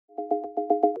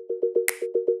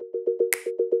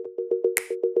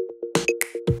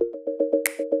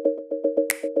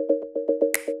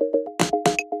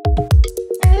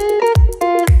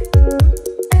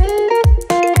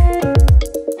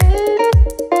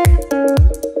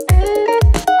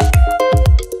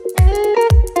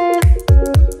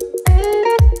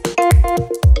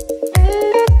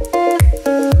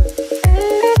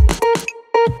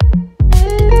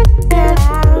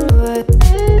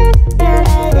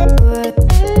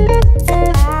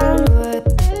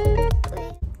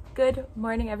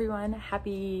morning, everyone.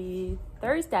 Happy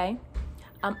Thursday.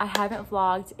 I haven't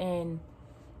vlogged in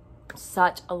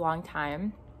such a long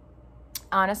time.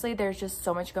 Honestly, there's just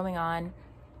so much going on.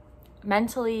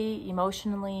 Mentally,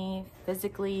 emotionally,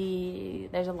 physically,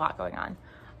 there's a lot going on.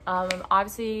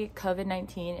 Obviously,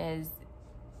 COVID-19 is,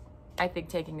 I think,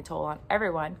 taking a toll on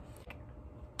everyone.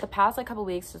 The past couple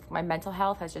weeks, my mental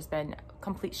health has just been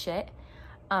complete shit.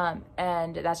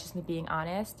 And that's just me being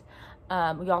honest.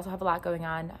 We also have a lot going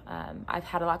on. I've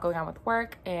had a lot going on with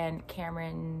work, and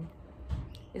Cameron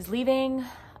is leaving.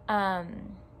 I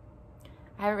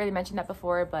haven't really mentioned that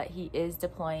before, but he is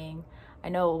deploying. I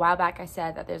know a while back I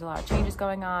said that there's a lot of changes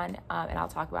going on, and I'll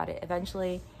talk about it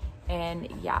eventually. And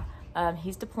yeah,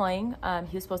 he's deploying.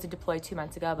 He was supposed to deploy 2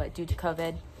 months ago, but due to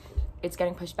COVID, it's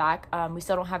getting pushed back. We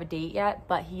still don't have a date yet,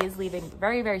 but he is leaving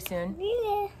very, very soon.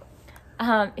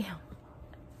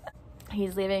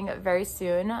 He's leaving very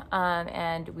soon,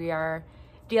 and we are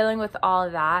dealing with all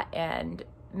of that, and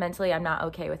mentally I'm not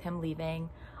okay with him leaving.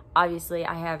 Obviously,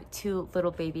 I have 2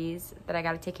 little babies that I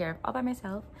got to take care of all by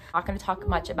myself. I'm not going to talk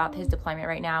much about his deployment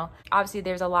right now. Obviously,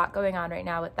 there's a lot going on right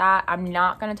now with that. I'm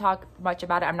not going to talk much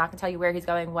about it. I'm not going to tell you where he's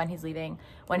going, when he's leaving,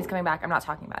 when he's coming back. I'm not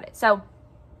talking about it. So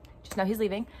just know he's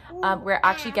leaving. We're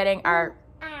actually getting our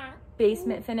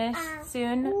basement finished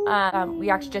soon. We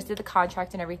actually just did the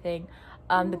contract and everything.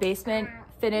 The basement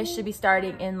finish should be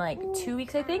starting in 2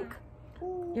 weeks, I think.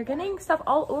 You're getting stuff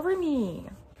all over me.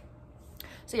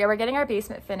 So yeah, we're getting our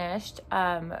basement finished.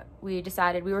 We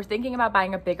decided, we were thinking about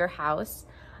buying a bigger house.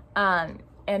 And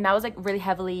that was really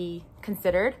heavily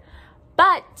considered.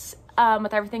 But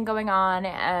with everything going on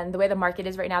and the way the market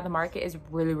is right now, the market is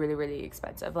really, really, really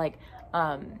expensive.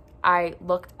 I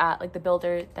looked at the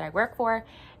builder that I work for,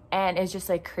 and it's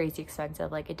just crazy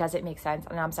expensive. It doesn't make sense.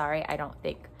 And I'm sorry, I don't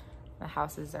think the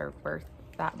houses are worth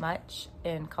that much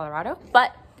in Colorado,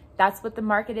 but that's what the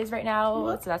market is right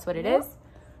now. So that's what it is.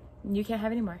 You can't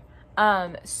have any more.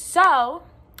 So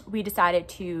we decided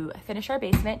to finish our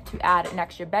basement to add an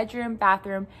extra bedroom,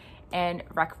 bathroom, and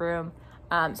rec room.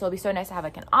 So it'll be so nice to have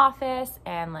an office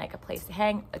and a place to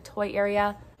hang, a toy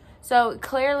area. So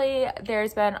clearly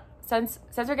there's been, since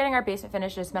we're getting our basement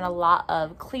finished, there's been a lot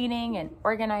of cleaning and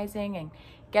organizing and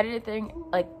getting everything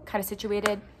kind of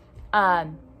situated.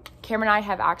 Cameron and I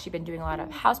have actually been doing a lot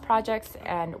of house projects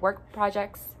and work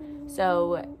projects.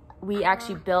 So we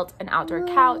actually built an outdoor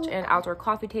couch and an outdoor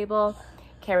coffee table.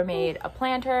 Cameron made a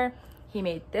planter. He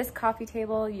made this coffee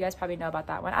table. You guys probably know about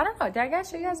that one. I don't know, did I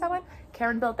guys show you guys that one?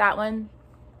 Cameron built that one.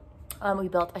 We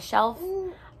built a shelf.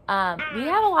 We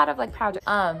have a lot of projects.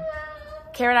 Cameron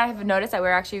and I have noticed that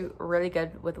we're actually really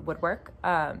good with woodwork.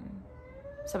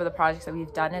 Some of the projects that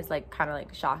we've done is kind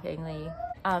of shockingly.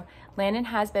 Landon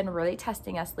has been really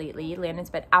testing us lately. Landon's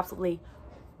been absolutely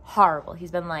horrible.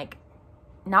 He's been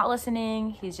not listening.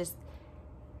 He's just,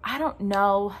 I don't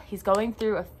know. He's going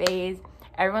through a phase.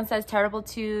 Everyone says terrible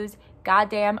twos.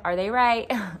 Goddamn, are they right?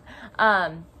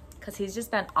 Because he's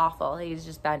just been awful. He's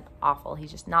just been awful.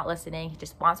 He's just not listening. He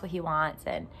just wants what he wants.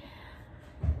 And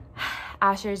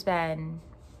Asher's been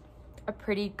a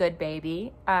pretty good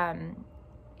baby.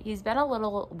 He's been a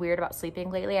little weird about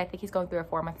sleeping lately. I think he's going through a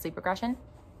 4-month sleep regression,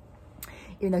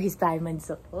 even though he's 5 months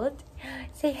old.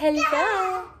 Say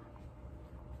hello.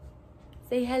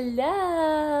 Say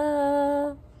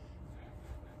hello.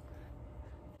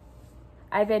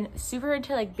 I've been super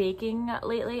into baking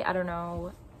lately. I don't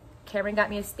know. Cameron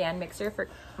got me a stand mixer for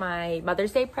my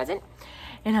Mother's Day present,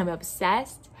 and I'm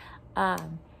obsessed.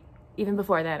 Even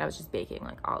before that, I was just baking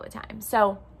all the time.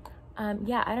 So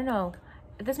yeah, I don't know.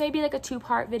 This may be a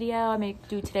 2-part video. I may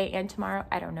do today and tomorrow.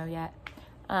 I don't know yet.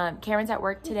 Cameron's at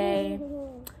work today.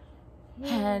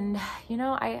 And,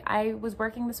 I was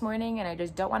working this morning and I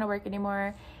just don't want to work anymore.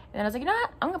 And then I was like, you know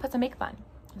what? I'm going to put some makeup on.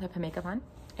 So I put makeup on.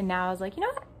 And now I was like, you know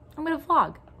what? I'm going to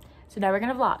vlog. So now we're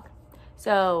going to vlog.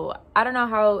 So I don't know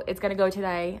how it's going to go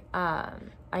today. I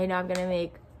know I'm going to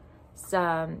make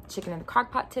some chicken in the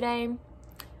crock pot today.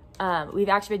 We've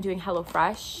actually been doing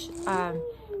HelloFresh.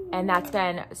 And that's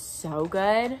been so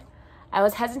good. I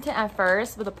was hesitant at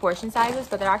first with the portion sizes,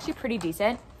 but they're actually pretty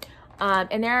decent.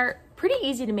 And they're pretty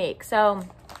easy to make. So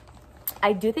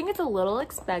I do think it's a little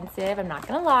expensive, I'm not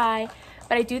gonna lie,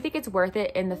 but I do think it's worth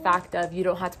it in the fact of you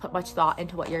don't have to put much thought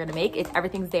into what you're gonna make.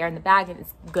 Everything's there in the bag and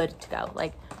it's good to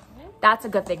go. That's a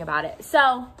good thing about it.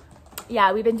 So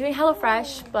yeah, we've been doing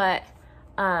HelloFresh, but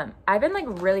I've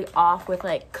been really off with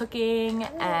cooking,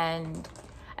 and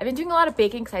I've been doing a lot of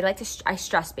baking because I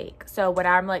stress bake. So when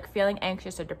I'm feeling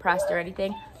anxious or depressed or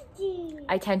anything,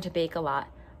 I tend to bake a lot.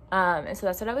 And so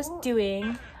that's what I was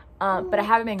doing. But I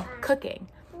haven't been cooking.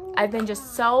 I've been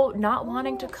just so not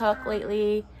wanting to cook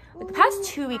lately. like the past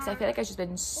 2 weeks, I feel like I've just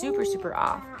been super, super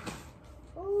off.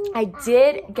 I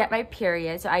did get my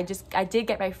period. So I did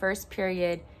get my first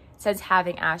period since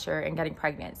having Asher and getting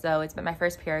pregnant. So it's been my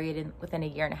first period within a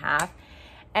year and a half.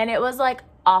 And it was like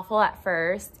awful at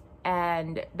first.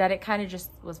 And then it kind of just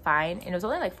was fine. And it was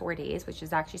only like 4 days, which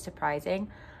is actually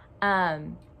surprising.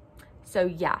 So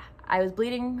yeah, I was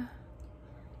bleeding.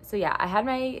 So yeah, I had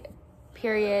my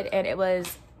period and it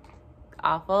was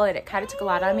awful and it kind of took a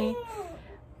lot on me.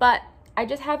 But I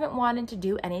just haven't wanted to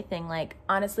do anything. Like,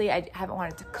 honestly, I haven't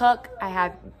wanted to cook. I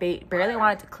have barely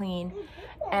wanted to clean.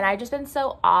 And I've just been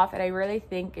so off. And I really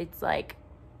think it's like,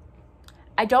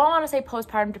 I don't want to say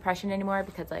postpartum depression anymore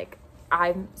because like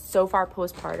I'm so far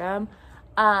postpartum.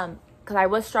 Because I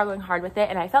was struggling hard with it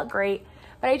and I felt great.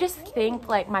 But I just think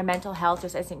like my mental health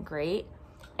just isn't great.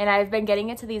 And I've been getting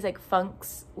into these like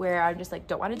funks where I'm just like,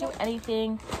 don't want to do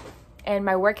anything. And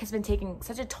my work has been taking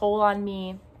such a toll on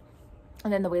me.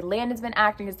 And then the way Landon's been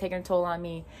acting has taken a toll on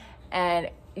me.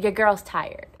 And your girl's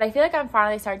tired. I feel like I'm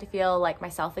finally starting to feel like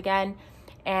myself again.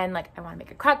 And like, I want to make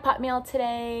a crock pot meal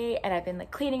today. And I've been like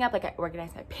cleaning up. Like, I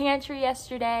organized my pantry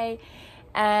yesterday.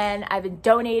 And I've been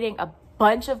donating a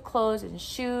bunch of clothes and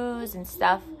shoes and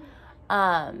stuff.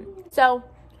 So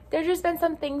there's just been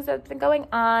some things that's been going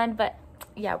on. But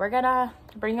yeah, we're gonna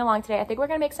bring you along today. I think we're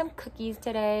gonna make some cookies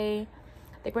today.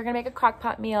 I think we're gonna make a crock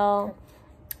pot meal.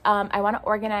 I want to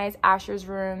organize Asher's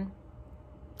room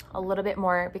a little bit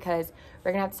more because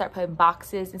we're gonna have to start putting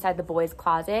boxes inside the boys'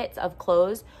 closets of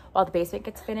clothes while the basement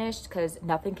gets finished because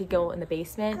nothing could go in the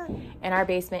basement and our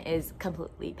basement is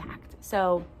completely packed.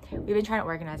 So we've been trying to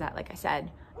organize that, like I said.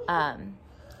 And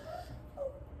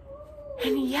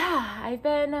yeah, I've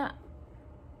been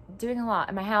doing a lot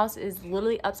and my house is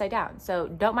literally upside down, so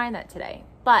don't mind that today.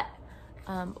 But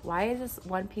why is this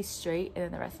one piece straight and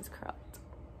then the rest is curled?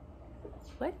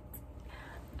 What?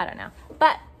 I don't know.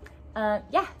 But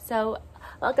yeah, so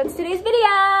welcome to today's video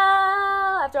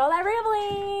after all that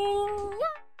rambling. Yeah.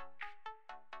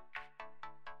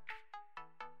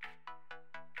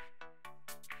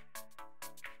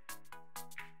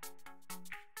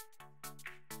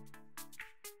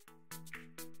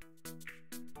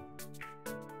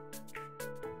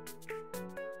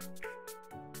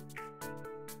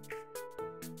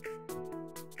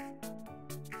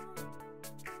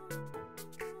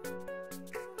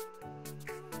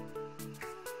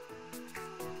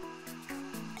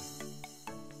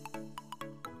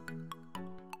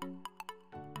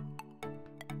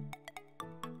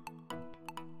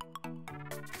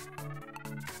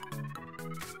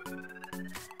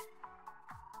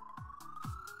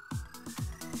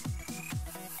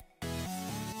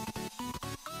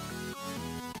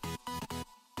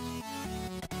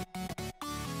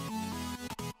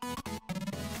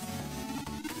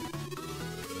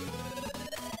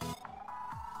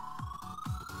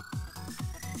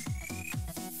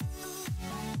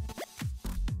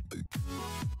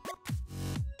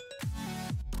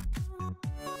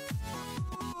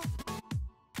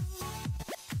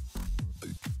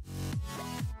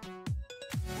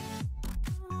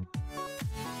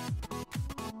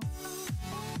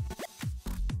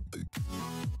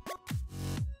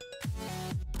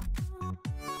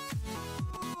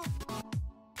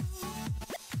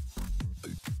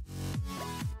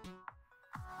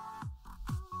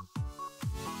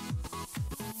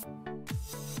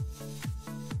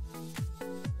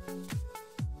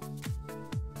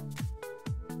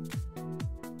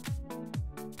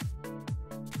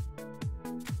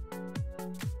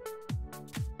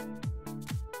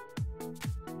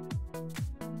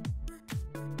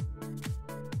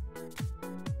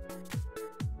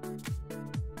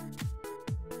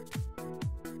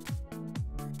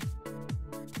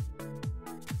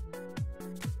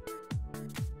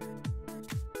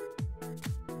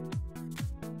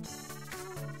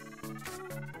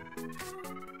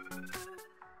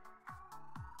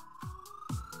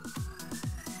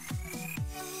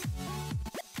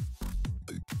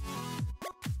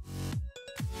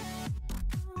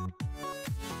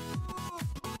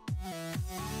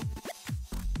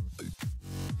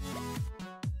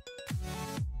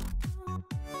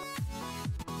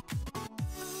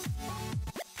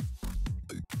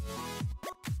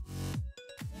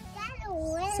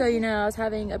 So, you know, I was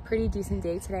having a pretty decent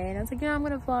day today and I was like, yeah, I'm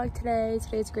gonna vlog today.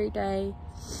 Today's a great day.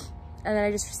 And then I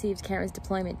just received Cameron's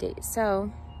deployment date.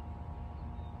 So,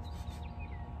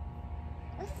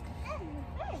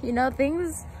 you know,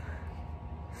 things,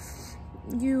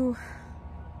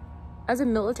 as a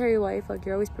military wife, like,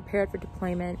 you're always prepared for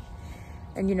deployment.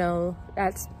 And, you know,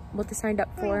 that's what they signed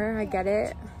up for. I get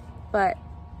it. But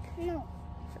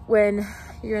when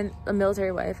you're a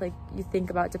military wife, like, you think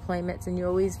about deployments and you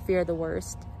always fear the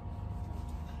worst.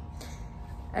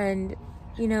 And,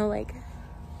 you know, like,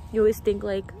 you always think,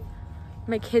 like,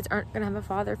 my kids aren't gonna have a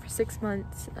father for 6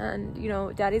 months, and, you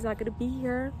know, daddy's not gonna be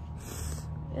here.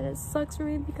 And it sucks for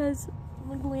me because,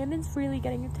 like, Landon's really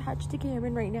getting attached to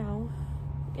Cameron right now.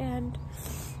 And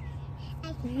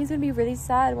he's gonna be really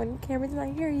sad when Cameron's not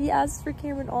here. He asks for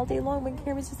Cameron all day long when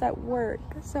Cameron's just at work.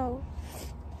 So,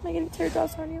 am I getting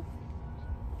teardrops on you?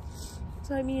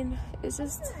 So, I mean, it's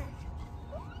just,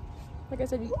 like I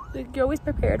said, you're always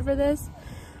prepared for this.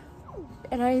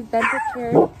 And I've been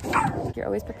prepared. You're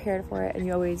always prepared for it, and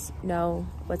you always know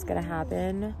what's gonna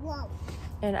happen.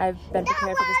 And I've been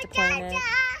prepared for this deployment.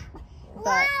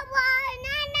 But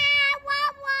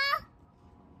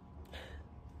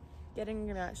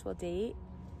getting an actual date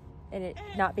and it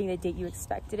not being the date you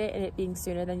expected it and it being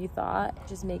sooner than you thought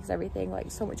just makes everything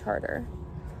like so much harder.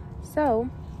 So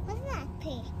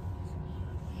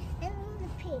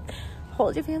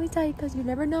hold your family tight, because you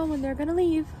never know when they're gonna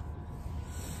leave,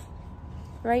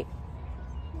 right?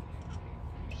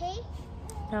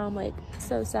 Now I'm like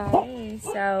so sad.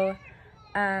 So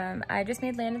I just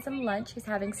made Landon some lunch. He's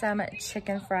having some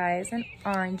chicken fries and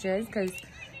oranges because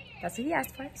that's what he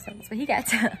asked for, so that's what he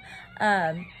gets.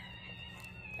 And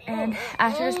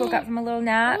Asher just woke up from a little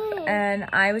nap, and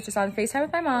I was just on FaceTime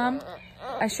with my mom.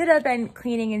 I should have been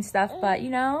cleaning and stuff, but, you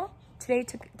know, today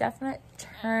took a definite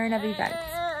turn of events.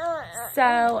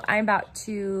 So I'm about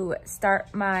to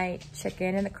start my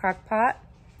chicken in the crock pot.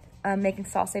 I'm making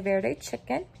salsa verde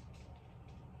chicken.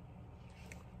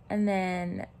 And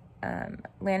then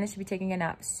Landon should be taking a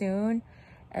nap soon.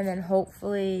 And then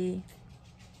hopefully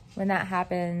when that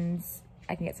happens,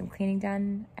 I can get some cleaning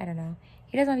done. I don't know.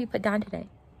 He doesn't want to be put down today.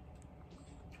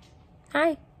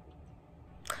 Hi.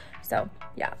 So,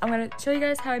 yeah, I'm going to show you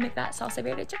guys how I make that salsa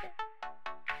verde chicken.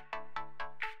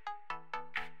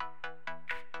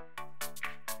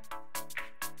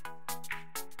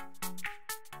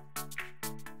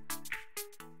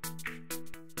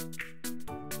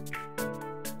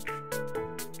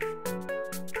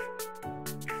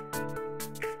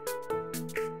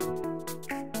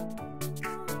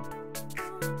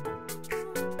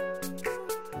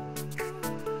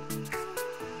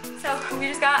 So we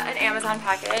just got an Amazon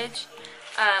package,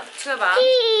 2 of them.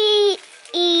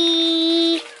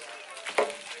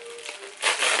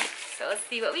 So let's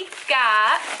see what we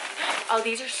got. Oh,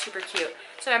 these are super cute.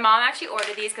 So my mom actually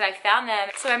ordered these because I found them.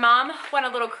 So my mom went a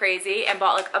little crazy and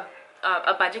bought like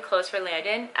a bunch of clothes for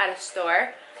Landon at a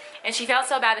store. And she felt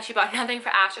so bad that she bought nothing for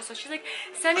Asher. So she's like,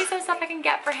 send me some stuff I can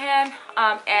get for him.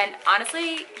 And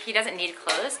honestly, he doesn't need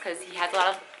clothes because he has a lot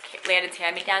of Landon's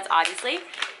hand-me-downs, obviously.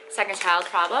 Second child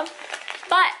problem.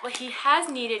 But what he has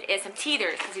needed is some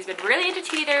teethers because he's been really into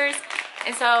teethers.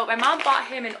 And so my mom bought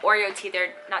him an Oreo teether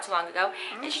not too long ago.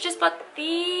 And she just bought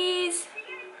these.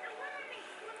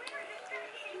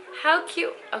 How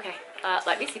cute. Okay,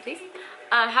 let me see, please.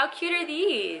 How cute are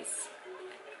these?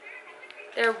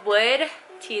 They're wood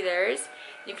teethers.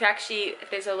 You can actually,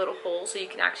 there's a little hole so you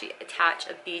can actually attach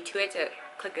a bead to it to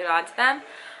click it onto them.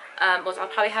 Well, I'll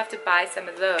probably have to buy some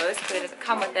of those because it doesn't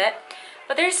come with it.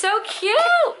 But they're so cute!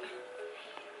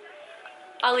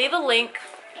 I'll leave a link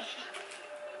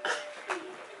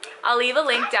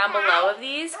down below of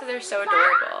these because they're so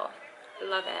adorable. I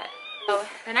love it. So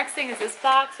the next thing is this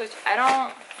box, which I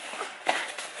don't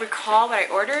recall what I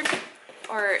ordered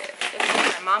or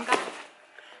if my mom got.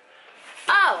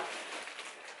 Oh!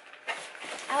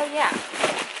 Oh yeah.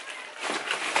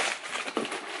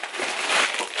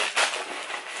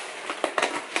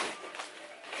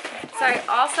 So I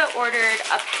also ordered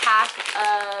a pack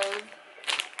of,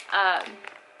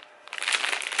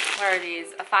 what are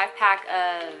these? A 5-pack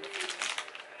of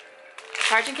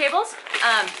charging cables.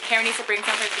 Cameron needs to bring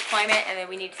some for his deployment, and then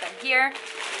we need some here.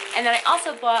 And then I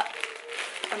also bought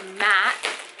a mat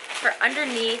for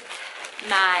underneath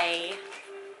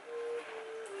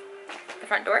the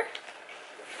front door.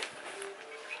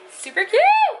 Super cute!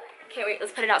 Okay, wait,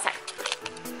 let's put it outside.